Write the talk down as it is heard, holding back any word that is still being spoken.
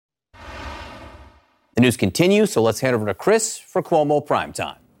The news continues, so let's hand over to Chris for Cuomo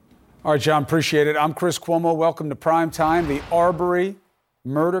Primetime. All right, John, appreciate it. I'm Chris Cuomo. Welcome to Primetime. The Arbery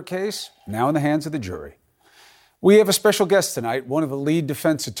murder case now in the hands of the jury. We have a special guest tonight, one of the lead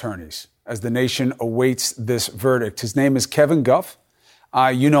defense attorneys, as the nation awaits this verdict. His name is Kevin Guff.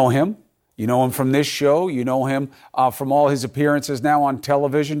 You know him. You know him from this show. You know him from all his appearances now on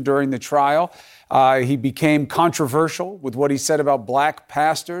television during the trial. He became controversial with what he said about black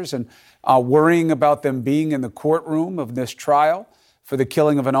pastors and worrying about them being in the courtroom of this trial for the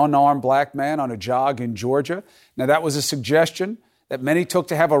killing of an unarmed black man on a jog in Georgia. Now, that was a suggestion that many took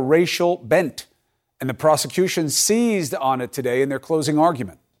to have a racial bent, and the prosecution seized on it today in their closing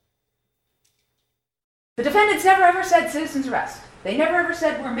argument. The defendants never ever said citizen's arrest. They never ever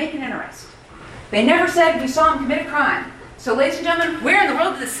said we're making an arrest. They never said we saw him commit a crime. So, ladies and gentlemen, where in the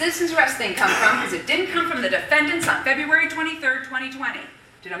world did the citizen's arrest thing come from? Because it didn't come from the defendants on February 23rd, 2020.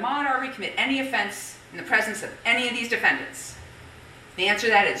 Did Ahmaud Arbery commit any offense in the presence of any of these defendants? The answer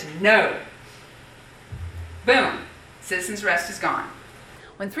to that is no. Boom. Citizen's arrest is gone.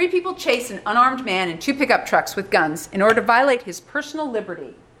 When 3 people chase an unarmed man in 2 pickup trucks with guns in order to violate his personal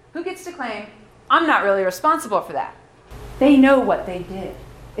liberty, who gets to claim, I'm not really responsible for that? They know what they did,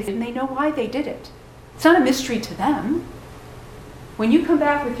 and they know why they did it. It's not a mystery to them. When you come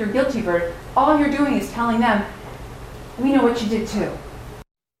back with your guilty verdict, all you're doing is telling them, we know what you did too.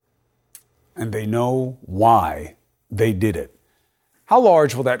 And they know why they did it. How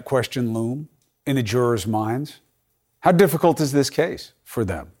large will that question loom in the jurors' minds? How difficult is this case for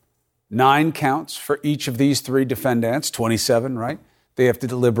them? 9 counts for each of these 3 defendants, 27, right? They have to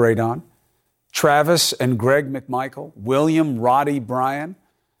deliberate on. Travis and Greg McMichael, William Roddy Bryan.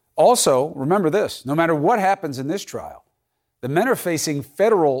 Also, remember this, no matter what happens in this trial, the men are facing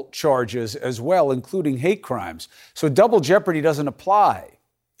federal charges as well, including hate crimes. So double jeopardy doesn't apply,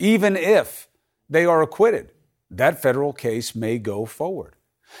 even if they are acquitted. That federal case may go forward.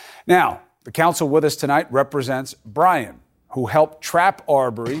 Now, the counsel with us tonight represents Bryan, who helped trap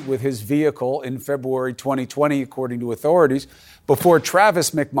Arbery with his vehicle in February 2020, according to authorities, before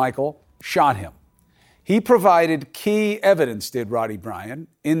Travis McMichael shot him. He provided key evidence, did Roddy Bryan,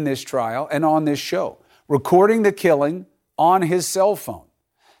 in this trial and on this show, recording the killing on his cell phone.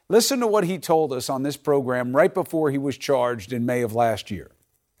 Listen to what he told us on this program right before he was charged in May of last year.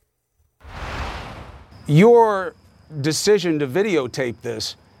 Your decision to videotape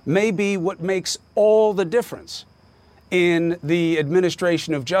this may be what makes all the difference in the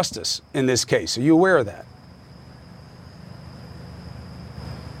administration of justice in this case. Are you aware of that?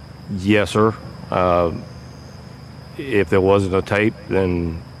 Yes, sir. If there wasn't a tape,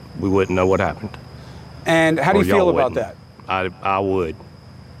 then we wouldn't know what happened. And how do you feel about that? I would.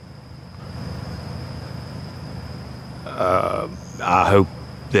 I hope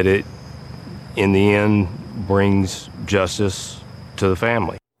that it, in the end, brings justice to the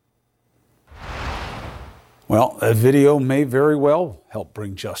family. Well, a video may very well help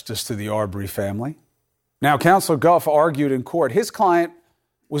bring justice to the Arbery family. Now, Counselor Guff argued in court his client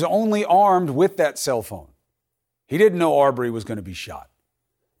was only armed with that cell phone. He didn't know Arbery was going to be shot.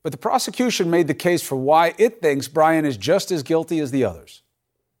 But the prosecution made the case for why it thinks Bryan is just as guilty as the others.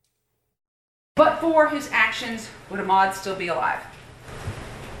 But for his actions, would Ahmaud still be alive?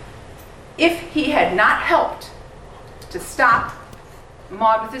 If he had not helped to stop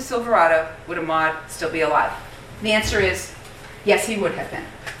Ahmaud with his Silverado, would Ahmaud still be alive? The answer is yes, he would have been.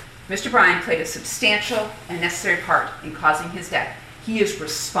 Mr. Bryan played a substantial and necessary part in causing his death. He is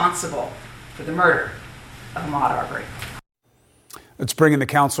responsible for the murder of Ahmaud Arbery. Let's bring in the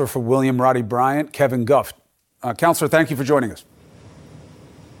counselor for William Roddy Bryan, Kevin Guff. Counselor, thank you for joining us.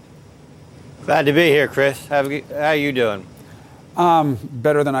 Glad to be here, Chris. How are you doing?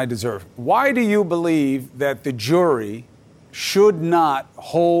 Better than I deserve. Why do you believe that the jury should not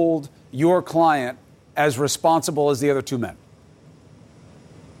hold your client as responsible as the other 2 men?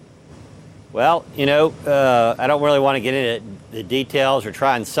 Well, I don't really want to get into the details or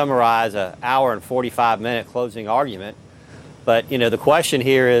try and summarize an hour and 45-minute closing argument. But, the question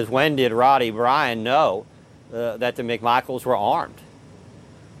here is, when did Roddy Bryan know that the McMichaels were armed?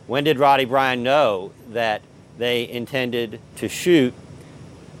 When did Roddy Bryan know that they intended to shoot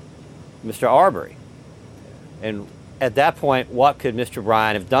Mr. Arbery? And at that point, what could Mr.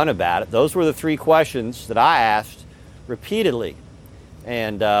 Bryan have done about it? Those were the 3 questions that I asked repeatedly,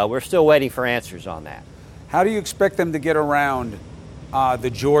 and we're still waiting for answers on that. How do you expect them to get around the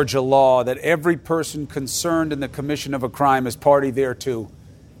Georgia law that every person concerned in the commission of a crime is party thereto?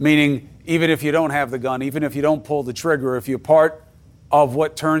 Meaning, even if you don't have the gun, even if you don't pull the trigger, if you're part of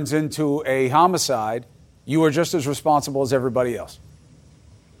what turns into a homicide, you are just as responsible as everybody else.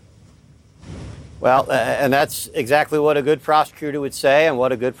 Well, and that's exactly what a good prosecutor would say and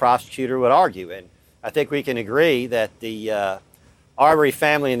what a good prosecutor would argue. And I think we can agree that the Arbery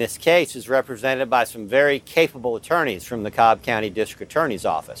family in this case is represented by some very capable attorneys from the Cobb County District Attorney's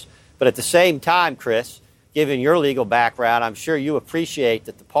Office. But at the same time, Chris, given your legal background, I'm sure you appreciate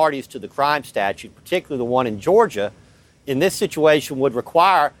that the parties to the crime statute, particularly the one in Georgia, in this situation would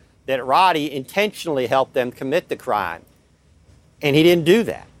require that Roddy intentionally help them commit the crime. And he didn't do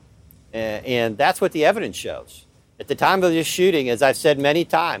that. And that's what the evidence shows. At the time of this shooting, as I've said many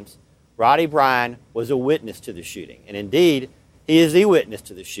times, Roddy Bryan was a witness to the shooting. And indeed, he is the witness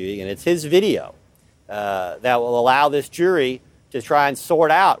to the shooting, and it's his video that will allow this jury to try and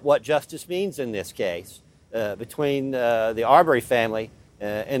sort out what justice means in this case between the Arbery family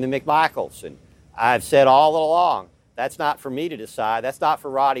and the McMichaels. And I've said all along, that's not for me to decide. That's not for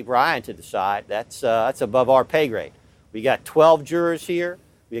Roddy Bryan to decide. That's above our pay grade. We got 12 jurors here.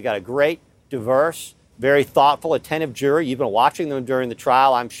 We've got a great, diverse, very thoughtful, attentive jury. You've been watching them during the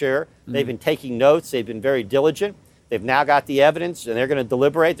trial, I'm sure. Mm-hmm. They've been taking notes. They've been very diligent. They've now got the evidence, and they're going to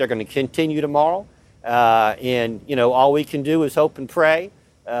deliberate. They're going to continue tomorrow. And, all we can do is hope and pray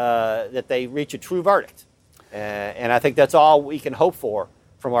that they reach a true verdict. And I think that's all we can hope for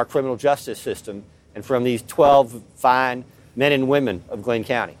from our criminal justice system and from these 12 fine men and women of Glynn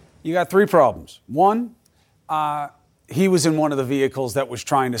County. You got three problems. One, he was in one of the vehicles that was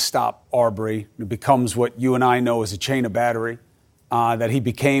trying to stop Arbery. It becomes what you and I know as a chain of battery, that he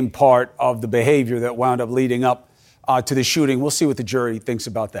became part of the behavior that wound up leading up to the shooting. We'll see what the jury thinks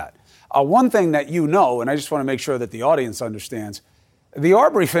about that. One thing that you know, and I just want to make sure that the audience understands, the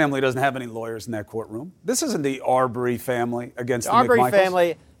Arbery family doesn't have any lawyers in that courtroom. This isn't the Arbery family against the Arbery McMichaels.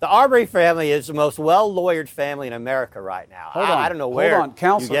 family. The Arbery family is the most well-lawyered family in America right now. Hold on. I don't know where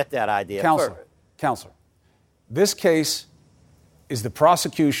Counselor, you get that idea. Counselor, this case is the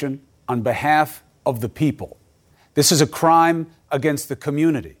prosecution on behalf of the people. This is a crime against the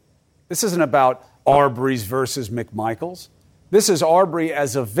community. This isn't about Arbery's versus McMichaels. This is Arbery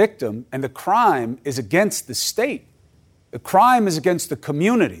as a victim, and the crime is against the state. The crime is against the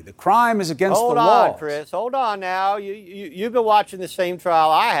community. The crime is against the law. Hold on, Chris. Hold on now. You've been watching the same trial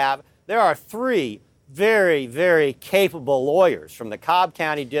I have. There are three very, very capable lawyers from the Cobb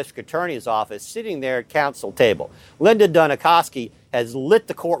County District Attorney's Office sitting there at counsel table. Linda Dunikoski has lit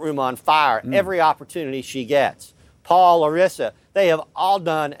the courtroom on fire every opportunity she gets. Paul, Larissa, they have all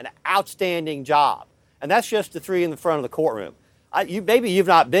done an outstanding job. And that's just the three in the front of the courtroom. Maybe you've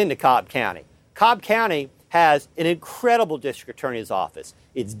not been to Cobb County. Cobb County has an incredible district attorney's office.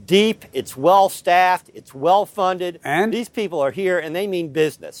 It's deep, it's well-staffed, it's well-funded. And these people are here, and they mean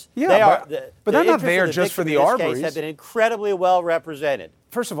business. Yeah, but they're not there just for the Arbery's. Have been incredibly well represented.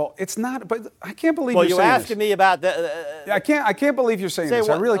 First of all, it's not. But I can't believe you're saying this. Well, you're asking me about the. I can't believe you're saying this.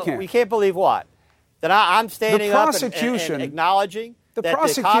 I really can't. We can't believe what? That I'm standing up and acknowledging that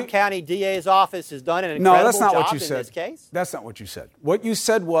the Cobb County DA's office has done an incredible job in this case? That's not what you said. What you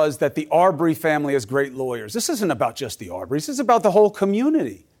said was that the Arbery family has great lawyers. This isn't about just the Arbery's. This is about the whole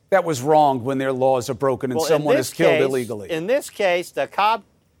community that was wronged when their laws are broken and someone is killed illegally. In this case, the Cobb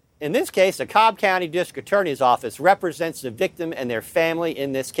County District Attorney's Office represents the victim and their family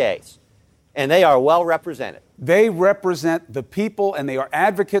in this case. And they are well represented. They represent the people, and they are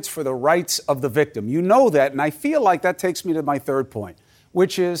advocates for the rights of the victim. You know that, and I feel like that takes me to my third point,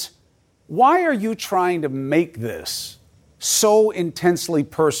 which is, why are you trying to make this so intensely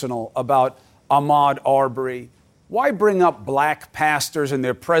personal about Ahmaud Arbery? Why bring up black pastors and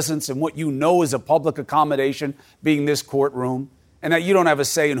their presence in what you know is a public accommodation, being this courtroom, and that you don't have a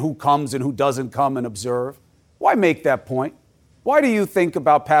say in who comes and who doesn't come and observe? Why make that point? Why do you think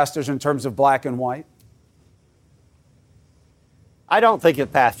about pastors in terms of black and white? I don't think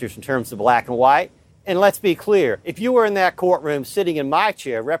of pastors in terms of black and white. And let's be clear, if you were in that courtroom sitting in my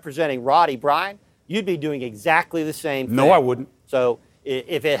chair representing Roddy Bryan, you'd be doing exactly the same thing. No, I wouldn't. So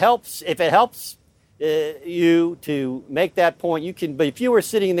if it helps you to make that point, you can. But if you were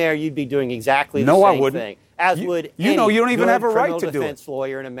sitting there, you'd be doing exactly the same thing. As would any you don't even have a right to do it. Defense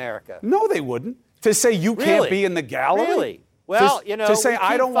lawyer in America. No, they wouldn't. To say you can't be in the gallery. Really? Well, to say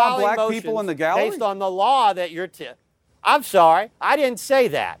I don't want black people in the gallery based on the law that you're. I'm sorry, I didn't say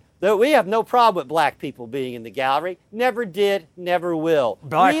that. We have no problem with black people being in the gallery. Never did, never will.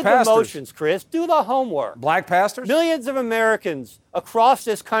 Read the motions, Chris. Do the homework. Black pastors? Millions of Americans across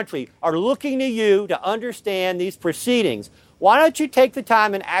this country are looking to you to understand these proceedings. Why don't you take the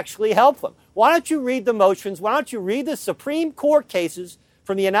time and actually help them? Why don't you read the motions? Why don't you read the Supreme Court cases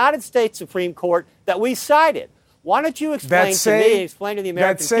from the United States Supreme Court that we cited? Why don't you explain to me and explain to the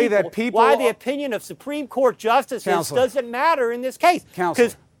American people why the opinion of Supreme Court justices doesn't matter in this case?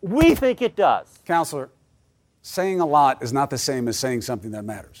 Because We think it does. Counselor, saying a lot is not the same as saying something that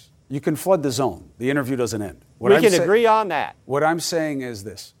matters. You can flood the zone. The interview doesn't end. We can agree on that. What I'm saying is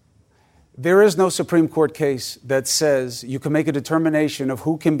this. There is no Supreme Court case that says you can make a determination of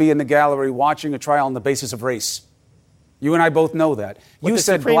who can be in the gallery watching a trial on the basis of race. You and I both know that. What you the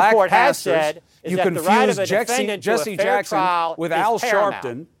said Supreme black Court has pastors. said is You that the right of confused a defendant to a Jesse fair Jackson trial with is Al paramount.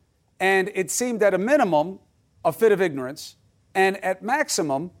 Sharpton, and it seemed at a minimum a fit of ignorance, and at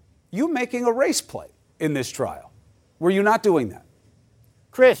maximum you making a race play in this trial. Were you not doing that?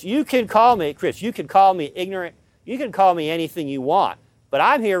 Chris, you can call me ignorant. You can call me anything you want. But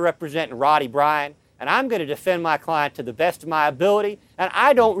I'm here representing Roddy Bryan, and I'm going to defend my client to the best of my ability, and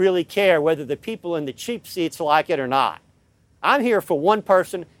I don't really care whether the people in the cheap seats like it or not. I'm here for one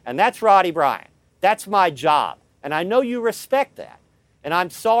person, and that's Roddy Bryan. That's my job, and I know you respect that. And I'm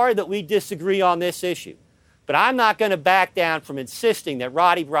sorry that we disagree on this issue, but I'm not going to back down from insisting that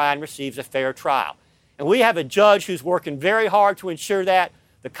Roddy Bryan receives a fair trial. And we have a judge who's working very hard to ensure that.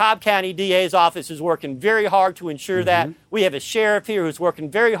 The Cobb County DA's office is working very hard to ensure that. We have a sheriff here who's working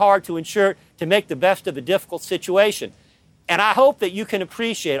very hard to ensure to make the best of a difficult situation. And I hope that you can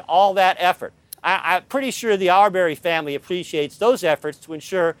appreciate all that effort. I'm pretty sure the Arbery family appreciates those efforts to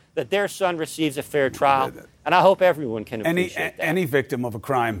ensure that their son receives a fair trial. And I hope everyone can appreciate that. Any victim of a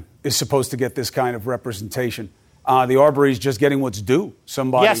crime is supposed to get this kind of representation. The Arbery's just getting what's due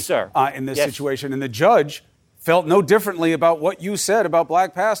somebody Yes, sir. In this situation. And the judge felt no differently about what you said about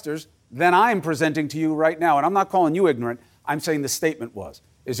black pastors than I'm presenting to you right now. And I'm not calling you ignorant. I'm saying the statement was.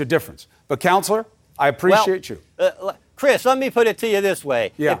 There's a difference. But, Counselor, I appreciate you. Chris, let me put it to you this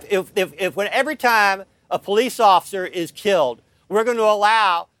way. Yeah. If every time a police officer is killed, we're going to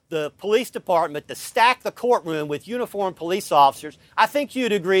allow the police department to stack the courtroom with uniformed police officers, I think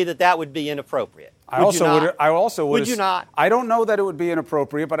you'd agree that that would be inappropriate. Would you not? I don't know that it would be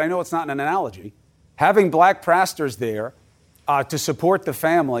inappropriate, but I know it's not an analogy. Having black pastors there to support the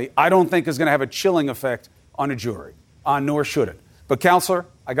family, I don't think is going to have a chilling effect on a jury, nor should it. But, Counselor,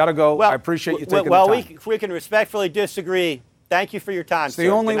 I got to go. I appreciate you taking the time. We can respectfully disagree. Thank you for your time, sir. The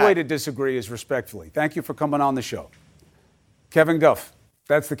only way to disagree is respectfully. Thank you for coming on the show. Kevin Guff,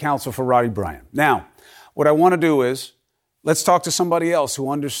 that's the counsel for Roddy Bryan. Now, what I want to do is let's talk to somebody else who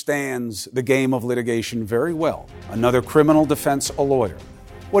understands the game of litigation very well, another criminal defense lawyer.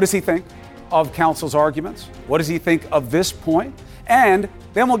 What does he think of counsel's arguments? What does he think of this point? And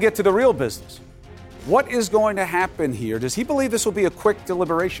then we'll get to the real business. What is going to happen here? Does he believe this will be a quick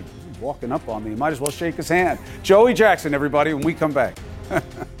deliberation? He's walking up on me. Might as well shake his hand. Joey Jackson, everybody, when we come back.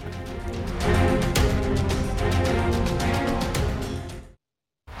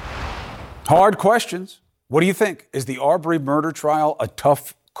 Hard questions. What do you think? Is the Arbery murder trial a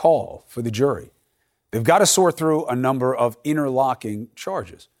tough call for the jury? They've got to sort through a number of interlocking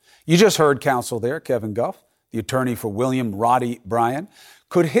charges. You just heard counsel there, Kevin Guff, the attorney for William Roddy Bryan.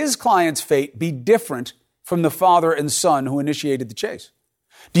 Could his client's fate be different from the father and son who initiated the chase?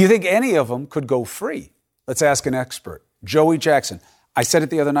 Do you think any of them could go free? Let's ask an expert. Joey Jackson. I said it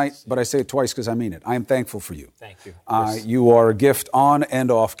the other night, but I say it twice because I mean it. I am thankful for you. Thank you. You are a gift on and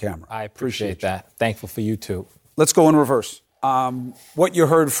off camera. I appreciate that. Thankful for you, too. Let's go in reverse. What you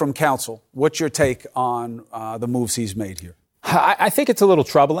heard from counsel, what's your take on the moves he's made here? I think it's a little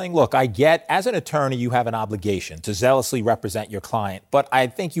troubling. Look, I get, as an attorney, you have an obligation to zealously represent your client, but I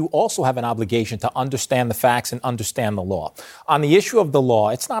think you also have an obligation to understand the facts and understand the law. On the issue of the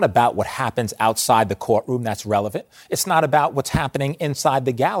law, it's not about what happens outside the courtroom that's relevant. It's not about what's happening inside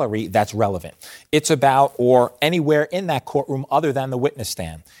the gallery that's relevant. It's about, or anywhere in that courtroom other than the witness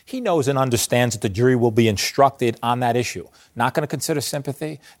stand. He knows and understands that the jury will be instructed on that issue. Not going to consider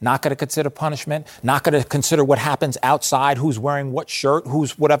sympathy, not going to consider punishment, not going to consider what happens outside, who's wearing what shirt,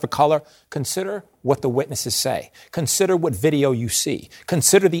 who's whatever color. Consider what the witnesses say. Consider what video you see.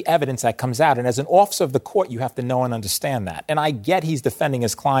 Consider the evidence that comes out. And as an officer of the court, you have to know and understand that. And I get he's defending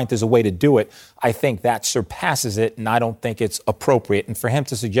his client as a way to do it. I think that surpasses it, and I don't think it's appropriate. And for him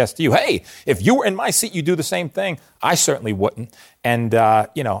to suggest to you, hey, if you were in my seat, you'd do the same thing, I certainly wouldn't. And,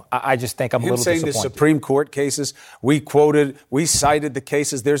 I just think I'm a little disappointed. Saying the Supreme Court cases, we cited the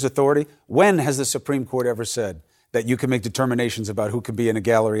cases, there's authority. When has the Supreme Court ever said that you can make determinations about who can be in a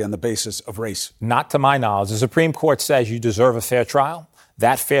gallery on the basis of race? Not to my knowledge. The Supreme Court says you deserve a fair trial.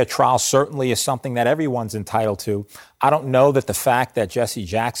 That fair trial certainly is something that everyone's entitled to. I don't know that the fact that Jesse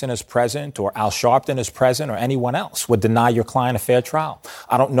Jackson is present or Al Sharpton is present or anyone else would deny your client a fair trial.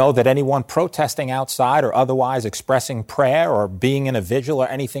 I don't know that anyone protesting outside or otherwise expressing prayer or being in a vigil or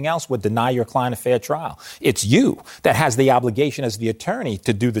anything else would deny your client a fair trial. It's you that has the obligation as the attorney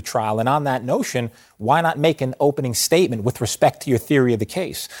to do the trial. And on that notion, why not make an opening statement with respect to your theory of the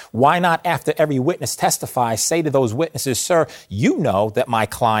case? Why not, after every witness testifies, say to those witnesses, sir, you know that my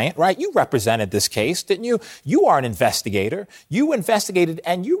client, right, you represented this case, didn't you? You are an investigator. You investigated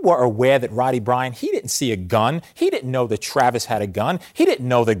and you were aware that Roddy Bryan, he didn't see a gun. He didn't know that Travis had a gun. He didn't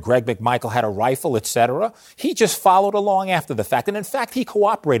know that Greg McMichael had a rifle, etc. He just followed along after the fact. And in fact, he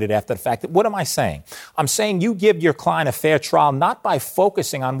cooperated after the fact. What am I saying? I'm saying you give your client a fair trial not by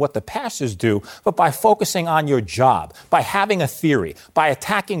focusing on what the pastors do, but by focusing on your job, by having a theory, by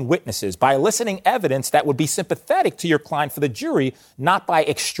attacking witnesses, by eliciting evidence that would be sympathetic to your client for the jury, not by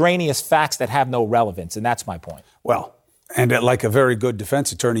extraneous facts that have no relevance. And that's my point. Well, and like a very good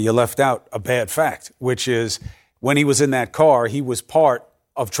defense attorney, you left out a bad fact, which is when he was in that car, he was part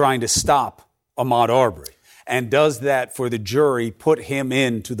of trying to stop Ahmaud Arbery. And does that, for the jury, put him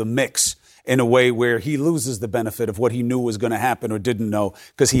into the mix in a way where he loses the benefit of what he knew was going to happen or didn't know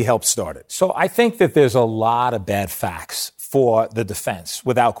because he helped start it? So I think that there's a lot of bad facts for the defense,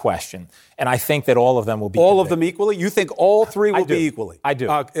 without question. And I think that all of them will be all convicted. of them equally? You think all three will be equally? I do.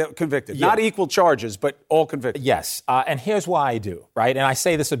 Convicted. Yeah. Not equal charges, but all convicted. Yes. And here's why I do, right? And I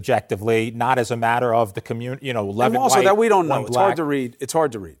say this objectively, not as a matter of the community, 11 and also white, that we don't know. one It's black. hard to read. It's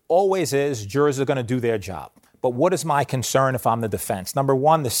hard to read. Always is. Jurors are going to do their job. But what is my concern if I'm the defense? Number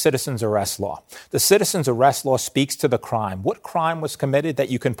one, the citizen's arrest law. The citizen's arrest law speaks to the crime. What crime was committed that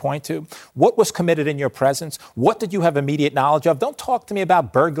you can point to? What was committed in your presence? What did you have immediate knowledge of? Don't talk to me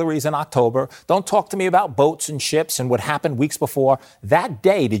about burglaries in October. Don't talk to me about boats and ships and what happened weeks before. That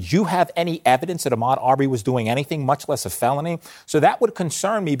day, did you have any evidence that Ahmaud Arbery was doing anything, much less a felony? So that would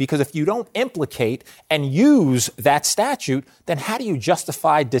concern me, because if you don't implicate and use that statute, then how do you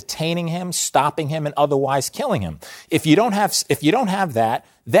justify detaining him, stopping him, and otherwise killing him? If you don't have that,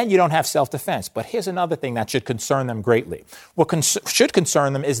 then you don't have self-defense. But here's another thing that should concern them greatly. What should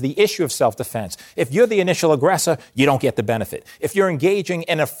concern them is the issue of self-defense. If you're the initial aggressor, you don't get the benefit. If you're engaging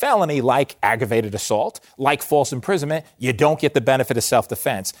in a felony like aggravated assault, like false imprisonment, you don't get the benefit of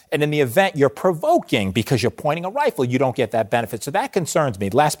self-defense. And in the event you're provoking because you're pointing a rifle, you don't get that benefit. So that concerns me.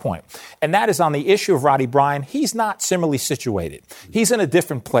 Last point. And that is on the issue of Roddy Bryan. He's not similarly situated. He's in a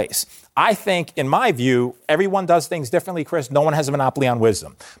different place. I think, in my view, everyone does things differently, Chris. No one has a monopoly on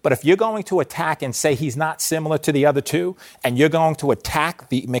wisdom. But if you're going to attack and say he's not similar to the other two, and you're going to attack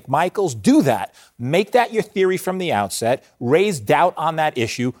the McMichaels, do that. Make that your theory from the outset. Raise doubt on that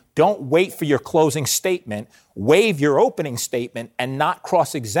issue. Don't wait for your closing statement. Waive your opening statement and not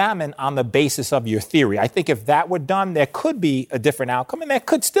cross-examine on the basis of your theory. I think if that were done, there could be a different outcome, and there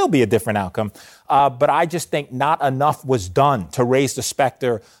could still be a different outcome. But I just think not enough was done to raise the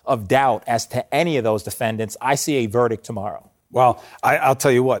specter of doubt as to any of those defendants. I see a verdict tomorrow. Well, I'll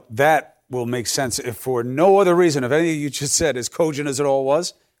tell you what, that will make sense if for no other reason, if anything you just said, as cogent as it all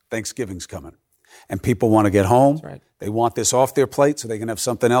was, Thanksgiving's coming. And people want to get home. That's right. They want this off their plate so they can have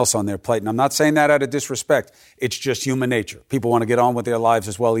something else on their plate. And I'm not saying that out of disrespect. It's just human nature. People want to get on with their lives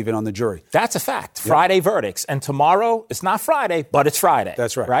as well, even on the jury. That's a fact. Yep. Friday verdicts. And tomorrow, it's not Friday, but it's Friday.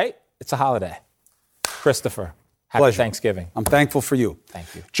 That's right. Right? It's a holiday. Christopher, happy Pleasure. Thanksgiving. I'm thankful for you.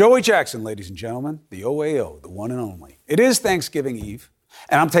 Thank you. Joey Jackson, ladies and gentlemen, the OAO, the one and only. It is Thanksgiving Eve,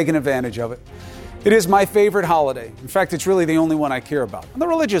 and I'm taking advantage of it. It is my favorite holiday. In fact, it's really the only one I care about. On the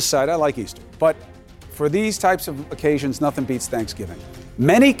religious side, I like Easter. But for these types of occasions, nothing beats Thanksgiving.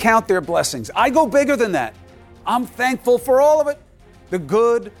 Many count their blessings. I go bigger than that. I'm thankful for all of it. The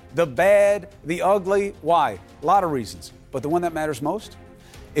good, the bad, the ugly. Why? A lot of reasons. But the one that matters most?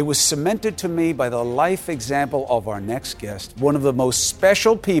 It was cemented to me by the life example of our next guest, one of the most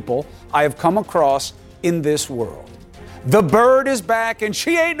special people I have come across in this world. The bird is back, and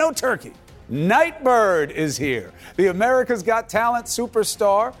she ain't no turkey. Nightbird is here, the America's Got Talent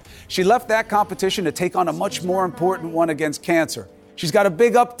superstar. She left that competition to take on a much more important one against cancer. She's got a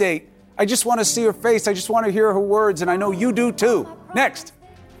big update. I just want to see her face. I just want to hear her words, and I know you do too. Next.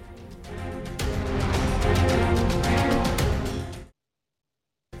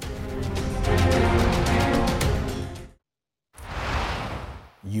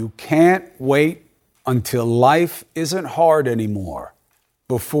 You can't wait until life isn't hard anymore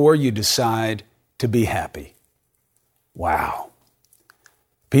before you decide to be happy. Wow.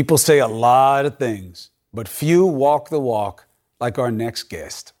 People say a lot of things, but few walk the walk like our next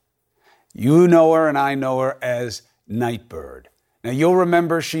guest. You know her and I know her as Nightbird. Now, you'll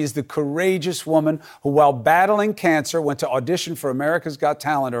remember she's the courageous woman who, while battling cancer, went to audition for America's Got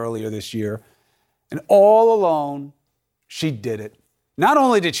Talent earlier this year. And all alone, she did it. Not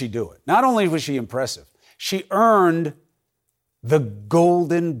only did she do it, not only was she impressive, she earned the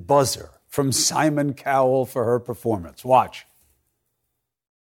golden buzzer from Simon Cowell for her performance. Watch.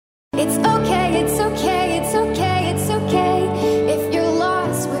 It's okay, it's okay, it's okay, it's okay. If you're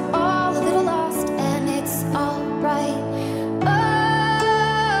lost, we're all a little lost, and it's all right. Oh,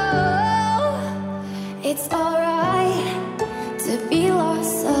 it's all right to be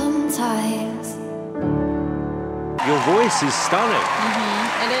lost sometimes. Your voice is stunning.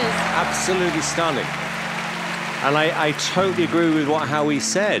 It is. Absolutely stunning. And I totally agree with what Howie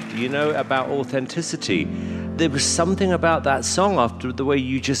said, about authenticity. There was something about that song after the way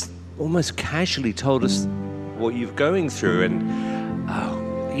you just almost casually told us what you're going through. And,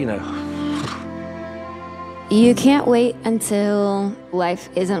 You can't wait until life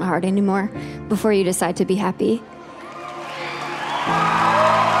isn't hard anymore before you decide to be happy.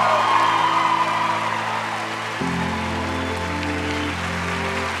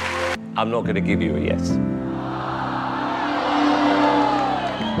 I'm not going to give you a yes.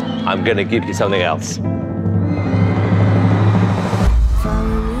 I'm going to give you something else.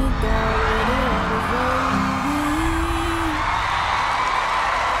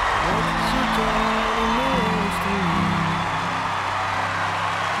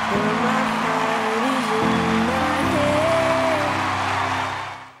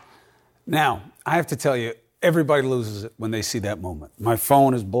 Now, I have to tell you, everybody loses it when they see that moment. My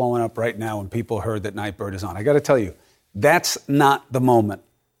phone is blowing up right now when people heard that Nightbird is on. I got to tell you, that's not the moment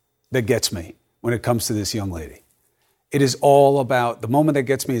that gets me when it comes to this young lady. It is all about, the moment that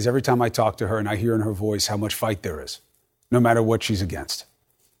gets me is every time I talk to her and I hear in her voice how much fight there is, no matter what she's against.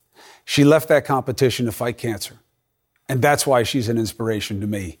 She left that competition to fight cancer. And that's why she's an inspiration to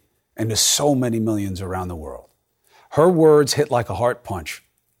me and to so many millions around the world. Her words hit like a heart punch.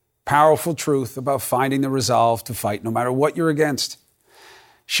 Powerful truth about finding the resolve to fight no matter what you're against.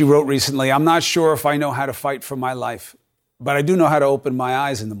 She wrote recently, "I'm not sure if I know how to fight for my life, but I do know how to open my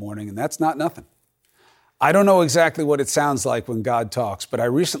eyes in the morning, and that's not nothing. I don't know exactly what it sounds like when God talks, but I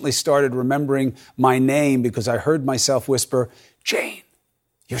recently started remembering my name because I heard myself whisper, 'Jane,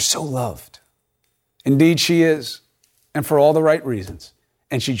 you're so loved.'" Indeed, she is, and for all the right reasons.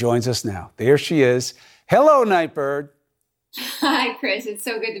 And she joins us now. There she is. Hello, Nightbird. Hi, Chris. It's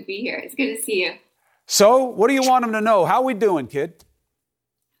so good to be here. It's good to see you. So, what do you want them to know? How we doing, kid?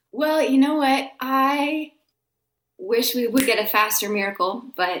 Well, you know what? I wish we would get a faster miracle,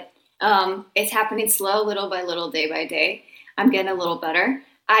 but it's happening slow, little by little, day by day. I'm getting a little better.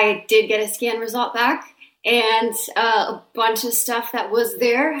 I did get a scan result back, and a bunch of stuff that was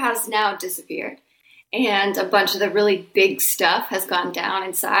there has now disappeared. And a bunch of the really big stuff has gone down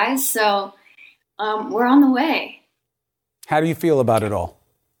in size. So we're on the way. How do you feel about it all?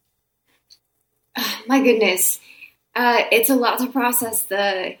 My goodness. It's a lot to process.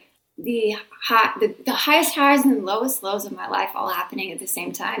 The highest highs and the lowest lows of my life all happening at the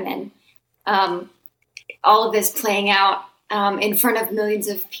same time. And all of this playing out in front of millions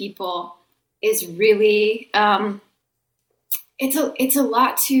of people is really, it's a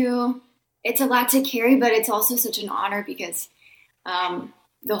lot to carry, but it's also such an honor because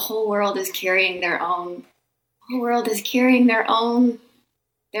the whole world is carrying their own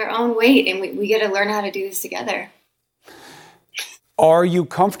weight, and we get to learn how to do this together. Are you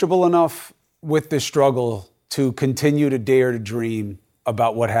comfortable enough with the struggle to continue to dare to dream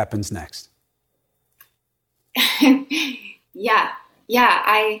about what happens next? Yeah.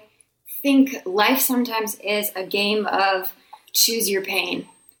 I think life sometimes is a game of choose your pain.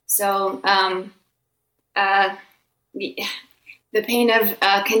 So the pain of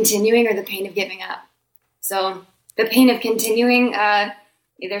continuing or the pain of giving up. So the pain of continuing,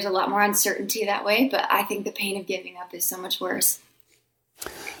 there's a lot more uncertainty that way, but I think the pain of giving up is so much worse.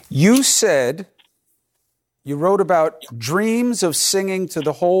 You said, you wrote about dreams of singing to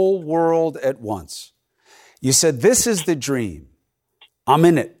the whole world at once. You said, this is the dream. I'm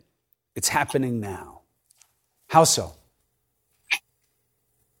in it. It's happening now. How so?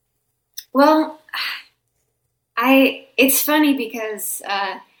 Well, it's funny because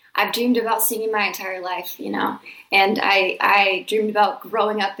I've dreamed about singing my entire life, and I dreamed about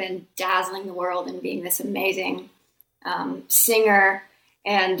growing up and dazzling the world and being this amazing singer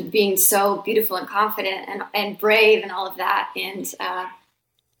and being so beautiful and confident and brave and all of that. And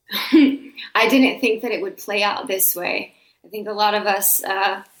I didn't think that it would play out this way. I think a lot of us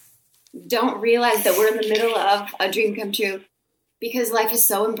don't realize that we're in the middle of a dream come true because life is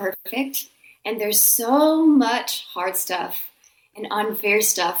so imperfect and there's so much hard stuff. and unfair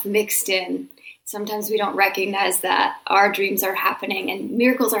stuff mixed in. Sometimes we don't recognize that our dreams are happening and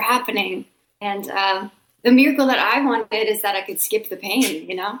miracles are happening. And the miracle that I wanted is that I could skip the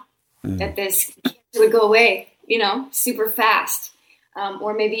pain, that this would go away, super fast.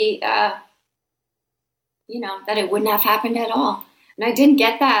 Or maybe, that it wouldn't have happened at all. And I didn't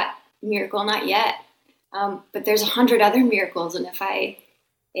get that miracle, not yet. But there's 100 other miracles. And if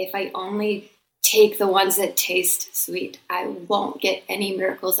I only take the ones that taste sweet, I won't get any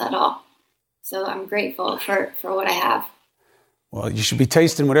miracles at all. So I'm grateful for what I have. Well, you should be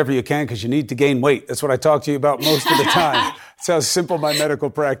tasting whatever you can because you need to gain weight. That's what I talk to you about most of the time. That's how simple my medical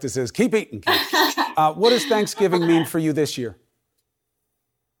practice is. Keep eating, kids. What does Thanksgiving mean for you this year?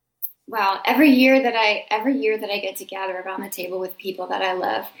 Well, every year that I get to gather around the table with people that I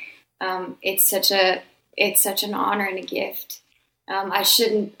love, it's such an honor and a gift. I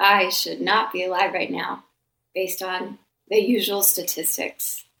should not be alive right now based on the usual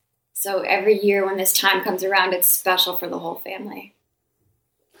statistics. So every year when this time comes around, it's special for the whole family.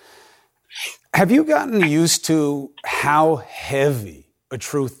 Have you gotten used to how heavy a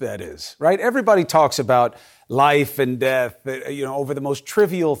truth that is, right? Everybody talks about life and death, over the most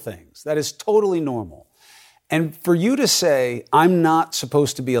trivial things. That is totally normal. And for you to say, I'm not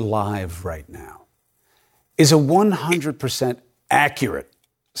supposed to be alive right now, is a 100% accurate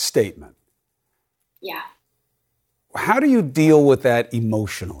statement. Yeah. How do you deal with that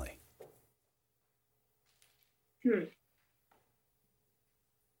emotionally?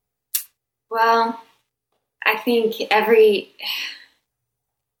 Well, I think every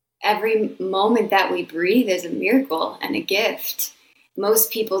moment that we breathe is a miracle and a gift.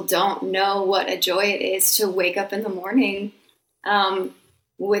 Most people don't know what a joy it is to wake up in the morning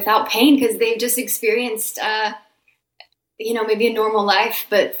without pain because they've just experienced, maybe a normal life.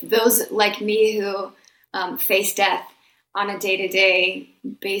 But those like me who face death on a day-to-day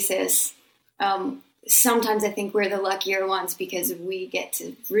basis, sometimes I think we're the luckier ones because we get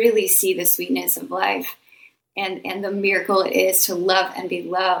to really see the sweetness of life and the miracle it is to love and be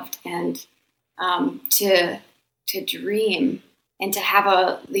loved and to dream and to have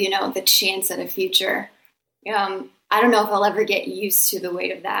the chance at a future. I don't know if I'll ever get used to the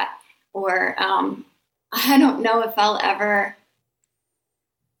weight of that, or I don't know if I'll ever.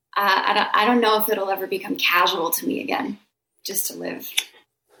 I don't know if it'll ever become casual to me again, just to live.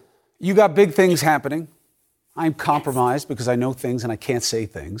 You got big things happening. I'm compromised because I know things and I can't say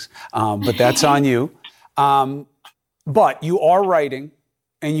things, but that's on you. But you are writing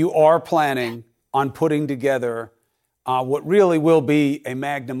and you are planning on putting together what really will be a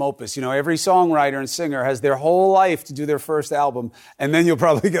magnum opus. Every songwriter and singer has their whole life to do their first album, and then you'll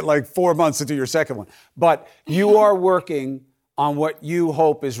probably get like 4 months to do your second one. But you are working on what you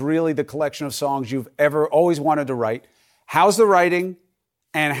hope is really the collection of songs you've always wanted to write. How's the writing?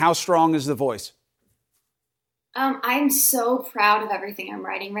 And how strong is the voice? I'm so proud of everything I'm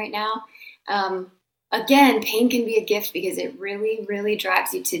writing right now. Again, pain can be a gift because it really, really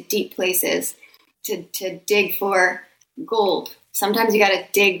drives you to deep places to dig for gold. Sometimes you got to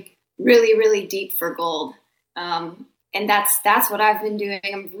dig really, really deep for gold. And that's what I've been doing.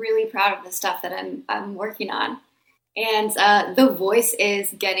 I'm really proud of the stuff that I'm working on. And the voice is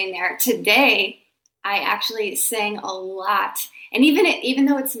getting there. Today, I actually sang a lot. And even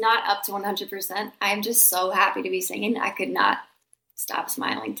though it's not up to 100%, I'm just so happy to be singing. I could not stop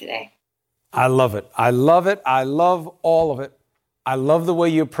smiling today. I love it. I love it. I love all of it. I love the way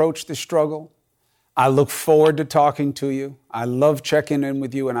you approach the struggle. I look forward to talking to you. I love checking in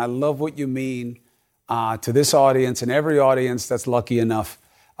with you, and I love what you mean to this audience and every audience that's lucky enough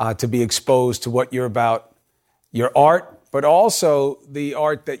to be exposed to what you're about, your art, but also the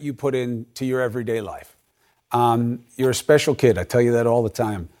art that you put into your everyday life. You're a special kid. I tell you that all the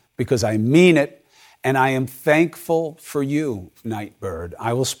time because I mean it, and I am thankful for you, Nightbird.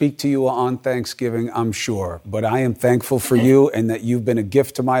 I will speak to you on Thanksgiving, I'm sure, but I am thankful for you and that you've been a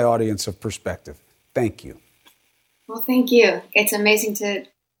gift to my audience of perspective. Thank you. Well, thank you. It's amazing to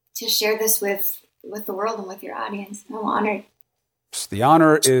share this with the world and with your audience. I'm honored. The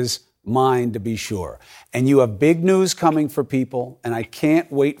honor is mine, to be sure. And you have big news coming for people, and I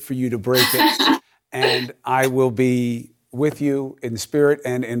can't wait for you to break it. And I will be with you in spirit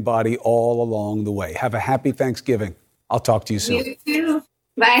and in body all along the way. Have a happy Thanksgiving. I'll talk to you soon. You too.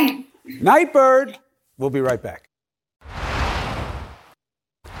 Bye. Nightbird. We'll be right back.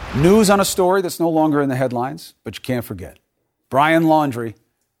 News on a story that's no longer in the headlines, but you can't forget. Brian Laundrie,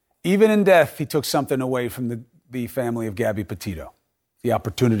 even in death, he took something away from the family of Gabby Petito. The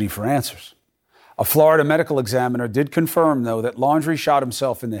opportunity for answers. A Florida medical examiner did confirm, though, that Laundrie shot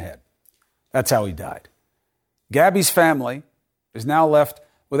himself in the head. That's how he died. Gabby's family is now left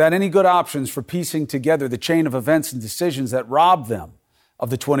without any good options for piecing together the chain of events and decisions that robbed them of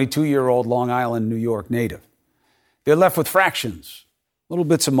the 22-year-old Long Island, New York native. They're left with fractions, little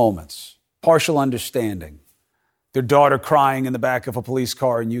bits of moments, partial understanding. Their daughter crying in the back of a police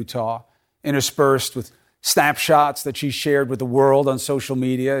car in Utah, interspersed with snapshots that she shared with the world on social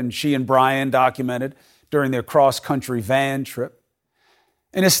media and she and Brian documented during their cross-country van trip.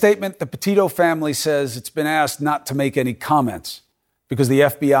 In a statement, the Petito family says it's been asked not to make any comments because the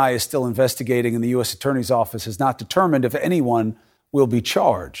FBI is still investigating and the U.S. Attorney's Office has not determined if anyone will be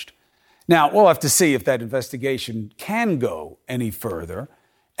charged. Now, we'll have to see if that investigation can go any further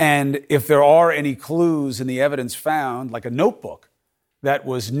and if there are any clues in the evidence found, like a notebook that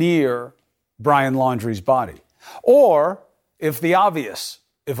was near Brian Laundrie's body, or if the obvious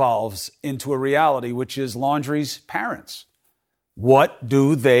evolves into a reality, which is Laundrie's parents. What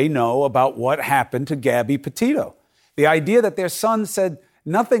do they know about what happened to Gabby Petito? The idea that their son said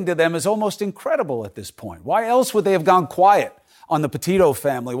nothing to them is almost incredible at this point. Why else would they have gone quiet on the Petito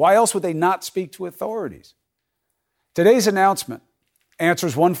family? Why else would they not speak to authorities? Today's announcement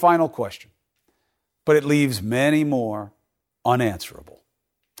answers one final question, but it leaves many more unanswerable.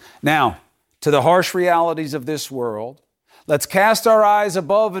 Now, to the harsh realities of this world, let's cast our eyes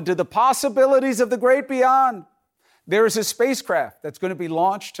above into the possibilities of the great beyond. There is a spacecraft that's going to be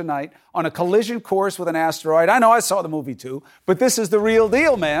launched tonight on a collision course with an asteroid. I know I saw the movie too, but this is the real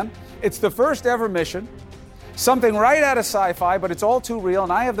deal, man. It's the first ever mission, something right out of sci-fi, but it's all too real,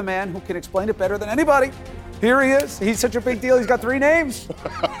 and I have the man who can explain it better than anybody. Here he is. He's such a big deal. He's got 3 names.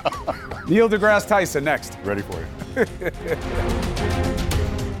 Neil deGrasse Tyson, next. Ready for you.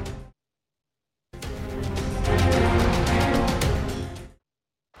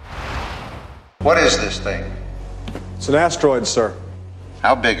 What is this thing? It's an asteroid, sir.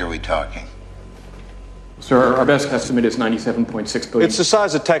 How big are we talking? Sir, our best estimate is 97.6 billion. It's the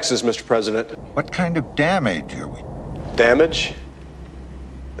size of Texas, Mr. President. What kind of damage are we? Damage?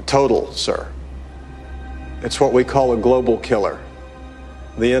 Total, sir. It's what we call a global killer.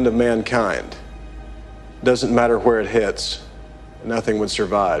 The end of mankind. Doesn't matter where it hits. Nothing would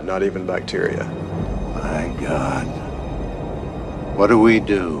survive, not even bacteria. My God. What do we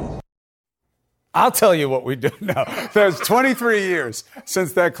do? I'll tell you what we do now. There's 23 years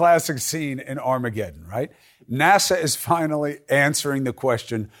since that classic scene in Armageddon, right? NASA is finally answering the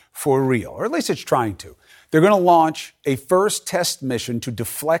question for real, or at least it's trying to. They're going to launch a first test mission to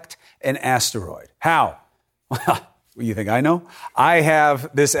deflect an asteroid. How? You think I know? I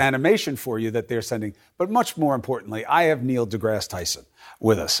have this animation for you that they're sending, but much more importantly, I have Neil deGrasse Tyson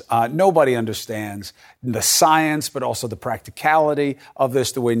with us. Nobody understands the science, but also the practicality of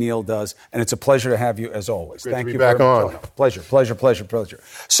this the way Neil does, and it's a pleasure to have you as always. Great Thank to be you back very much. on. Pleasure.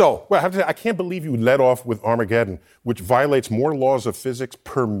 So, well, I have to say, I can't believe you led off with Armageddon, which violates more laws of physics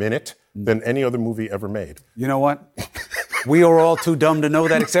per minute than any other movie ever made. You know what? We are all too dumb to know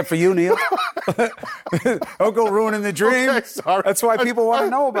that, except for you, Neil. Don't go ruining the dream. Okay, sorry. That's why people want to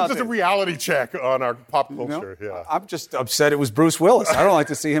know about it. It's just a reality check on our pop culture. Yeah. I'm just upset it was Bruce Willis. I don't like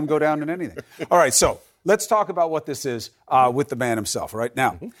to see him go down in anything. All right, so let's talk about what this is with the man himself. Right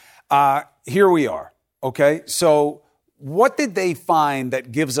now, here we are. Okay, so what did they find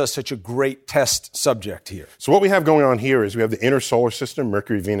that gives us such a great test subject here? So what we have going on here is we have the inner solar system,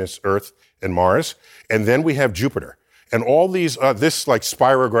 Mercury, Venus, Earth, and Mars, and then we have Jupiter. And all these, this like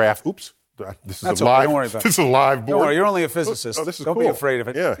spirograph, this is a live, don't worry about this is a live board. Don't worry, you're only a physicist. Oh, this is don't cool. be afraid of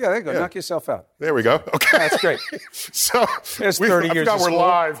it. Yeah, there you go. Knock yourself out. There we go. Okay. That's great. So there's 30 years of we're school.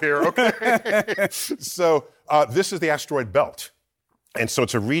 live here. Okay. So this is the asteroid belt. And so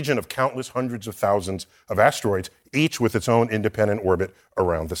it's a region of countless hundreds of thousands of asteroids, each with its own independent orbit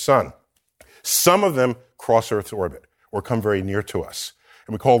around the sun. Some of them cross Earth's orbit or come very near to us.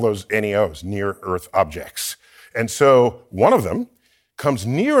 And we call those NEOs, near Earth objects. And so one of them comes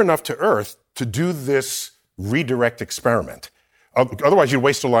near enough to Earth to do this redirect experiment. Otherwise, you'd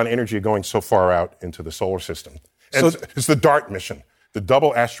waste a lot of energy going so far out into the solar system. And it's the DART mission, the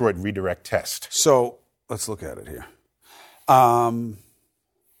Double Asteroid Redirect Test. So let's look at it here.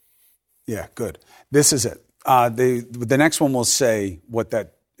 Yeah, good. This is it. The next one will say what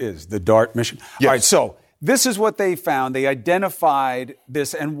that is, the DART mission. Yes. All right, so this is what they found. They identified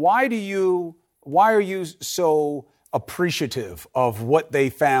this. And why are you so appreciative of what they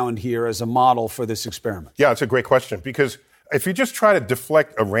found here as a model for this experiment? Yeah, it's a great question because if you just try to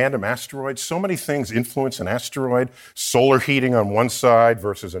deflect a random asteroid, so many things influence an asteroid. Solar heating on one side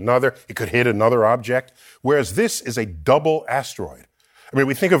versus another. It could hit another object. Whereas this is a double asteroid. I mean,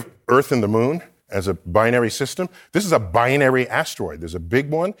 we think of Earth and the Moon as a binary system. This is a binary asteroid. There's a big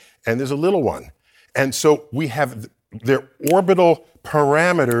one and there's a little one. And so we have their orbital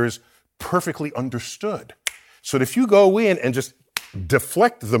parameters perfectly understood. So that if you go in and just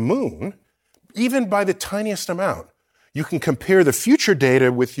deflect the moon, even by the tiniest amount, you can compare the future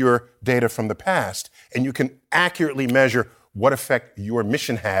data with your data from the past, and you can accurately measure what effect your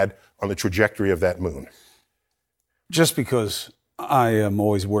mission had on the trajectory of that moon. Just because I am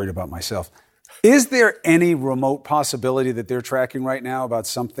always worried about myself, is there any remote possibility that they're tracking right now about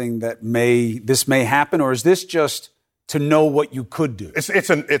something that this may happen, or is this just to know what you could do? It's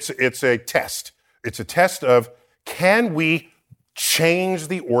a test. It's a test of, can we change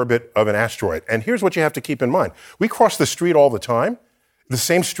the orbit of an asteroid? And here's what you have to keep in mind. We cross the street all the time, the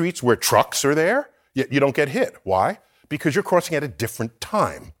same streets where trucks are there, yet you don't get hit. Why? Because you're crossing at a different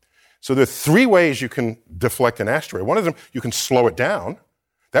time. So there are three ways you can deflect an asteroid. One of them, you can slow it down.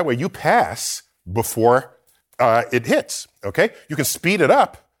 That way you pass before it hits, okay? You can speed it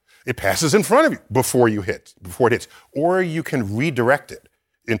up. It passes in front of you before it hits. Or you can redirect it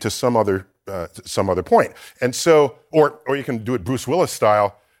into some other point. And so, or you can do it Bruce Willis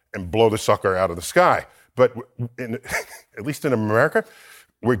style and blow the sucker out of the sky. But at least in America,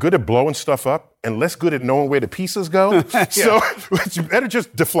 we're good at blowing stuff up and less good at knowing where the pieces go. So you better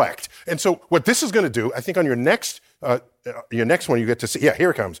just deflect. And so what this is going to do, I think on your next one you get to see,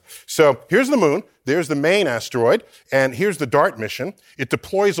 here it comes. So here's the moon, there's the main asteroid, and here's the DART mission. It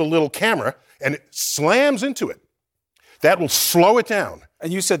deploys a little camera and it slams into it. That will slow it down.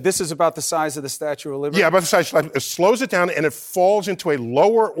 And you said this is about the size of the Statue of Liberty? Yeah, about the size. It slows it down and it falls into a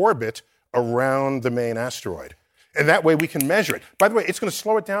lower orbit around the main asteroid. And that way we can measure it. By the way, it's going to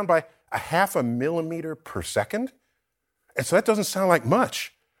slow it down by 0.5 millimeter per second. And so that doesn't sound like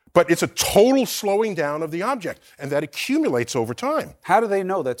much. But it's a total slowing down of the object. And that accumulates over time. How do they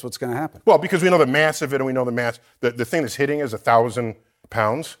know that's what's going to happen? Well, because we know the mass of it, and we know the mass. The thing that's hitting is 1,000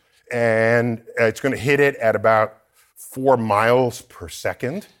 pounds. And it's going to hit it at about 4 miles per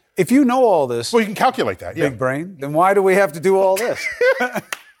second. If you know all this, well, you can calculate that. Big brain. Then why do we have to do all this?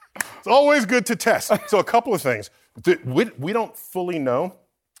 It's always good to test. So a couple of things. We don't fully know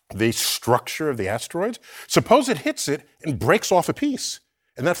the structure of the asteroids. Suppose it hits it and breaks off a piece,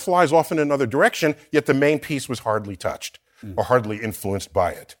 and that flies off in another direction, yet the main piece was hardly touched or hardly influenced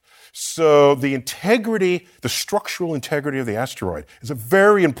by it. So the structural integrity of the asteroid is a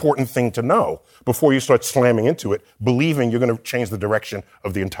very important thing to know before you start slamming into it, believing you're going to change the direction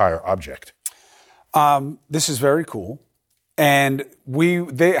of the entire object. This is very cool. And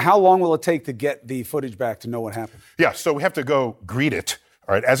how long will it take to get the footage back to know what happened? Yeah, so we have to go greet it,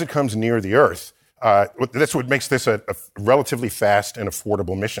 all right, as it comes near the Earth. That's what makes this a relatively fast and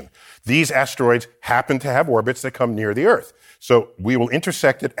affordable mission. These asteroids happen to have orbits that come near the Earth. So we will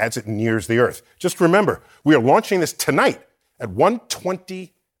intersect it as it nears the Earth. Just remember, we are launching this tonight at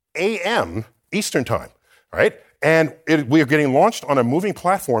 1:20 a.m. Eastern Time, all right? And we are getting launched on a moving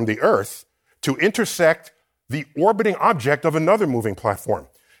platform, the Earth, to intersect the orbiting object of another moving platform.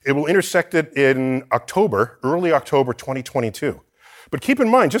 It will intersect it in early October 2022. But keep in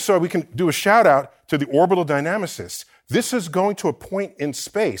mind, just so we can do a shout out to the orbital dynamicists, this is going to a point in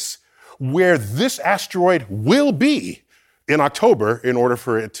space where this asteroid will be in October in order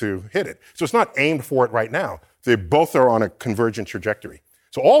for it to hit it. So it's not aimed for it right now. They both are on a convergent trajectory.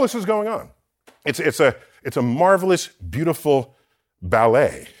 So all this is going on. It's a marvelous, beautiful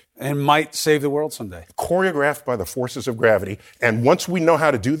ballet. And might save the world someday. Choreographed by the forces of gravity. And once we know how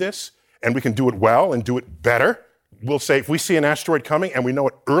to do this, and we can do it well and do it better, we'll say if we see an asteroid coming and we know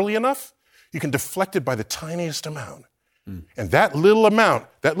it early enough, you can deflect it by the tiniest amount. And that little amount,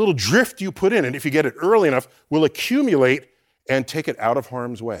 that little drift you put in, and if you get it early enough, will accumulate and take it out of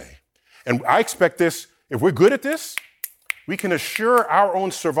harm's way. And I expect this, if we're good at this, we can assure our own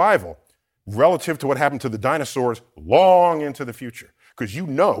survival relative to what happened to the dinosaurs long into the future. Because you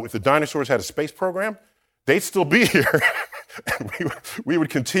know, if the dinosaurs had a space program, they'd still be here. And we would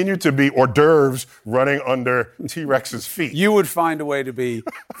continue to be hors d'oeuvres running under T-Rex's feet. You would find a way to be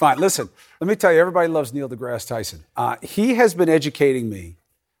fine. Listen, let me tell you, everybody loves Neil deGrasse Tyson. He has been educating me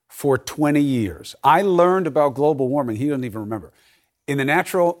for 20 years. I learned about global warming. He doesn't even remember. In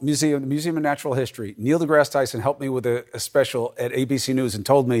the Museum of Natural History, Neil deGrasse Tyson helped me with a special at ABC News and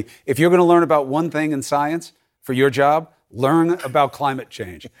told me, if you're going to learn about one thing in science for your job, learn about climate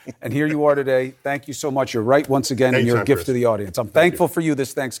change. And here you are today. Thank you so much. You're right once again, and you're a gift to the audience. I'm thankful for you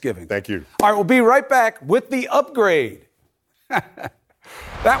this Thanksgiving. Thank you. All right, we'll be right back with the upgrade.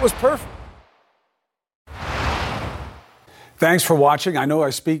 That was perfect. Thanks for watching. I know I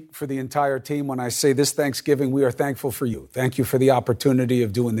speak for the entire team when I say this Thanksgiving, we are thankful for you. Thank you for the opportunity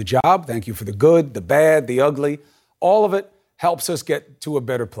of doing the job. Thank you for the good, the bad, the ugly. All of it helps us get to a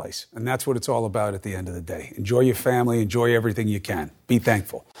better place. And that's what it's all about at the end of the day. Enjoy your family. Enjoy everything you can. Be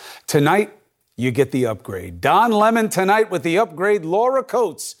thankful. Tonight, you get the upgrade. Don Lemon tonight with the upgrade. Laura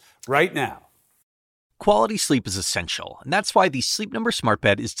Coates right now. Quality sleep is essential, and that's why the Sleep Number Smart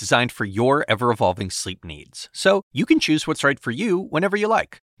Bed is designed for your ever-evolving sleep needs. So you can choose what's right for you whenever you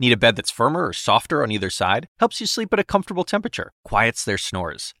like. Need a bed that's firmer or softer on either side? Helps you sleep at a comfortable temperature. Quiets their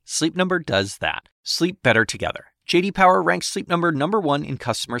snores. Sleep Number does that. Sleep better together. J.D. Power ranks Sleep Number #1 in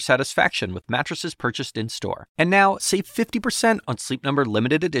customer satisfaction with mattresses purchased in-store. And now, save 50% on Sleep Number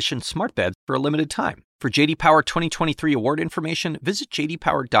limited edition smart beds for a limited time. For J.D. Power 2023 award information, visit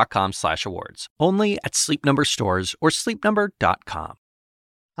jdpower.com/awards. Only at Sleep Number stores or sleepnumber.com.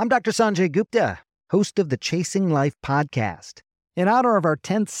 I'm Dr. Sanjay Gupta, host of the Chasing Life podcast. In honor of our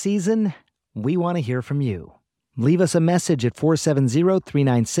 10th season, we want to hear from you. Leave us a message at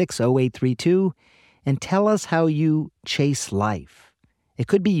 470-396-0832 and tell us how you chase life. It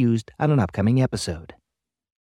could be used on an upcoming episode.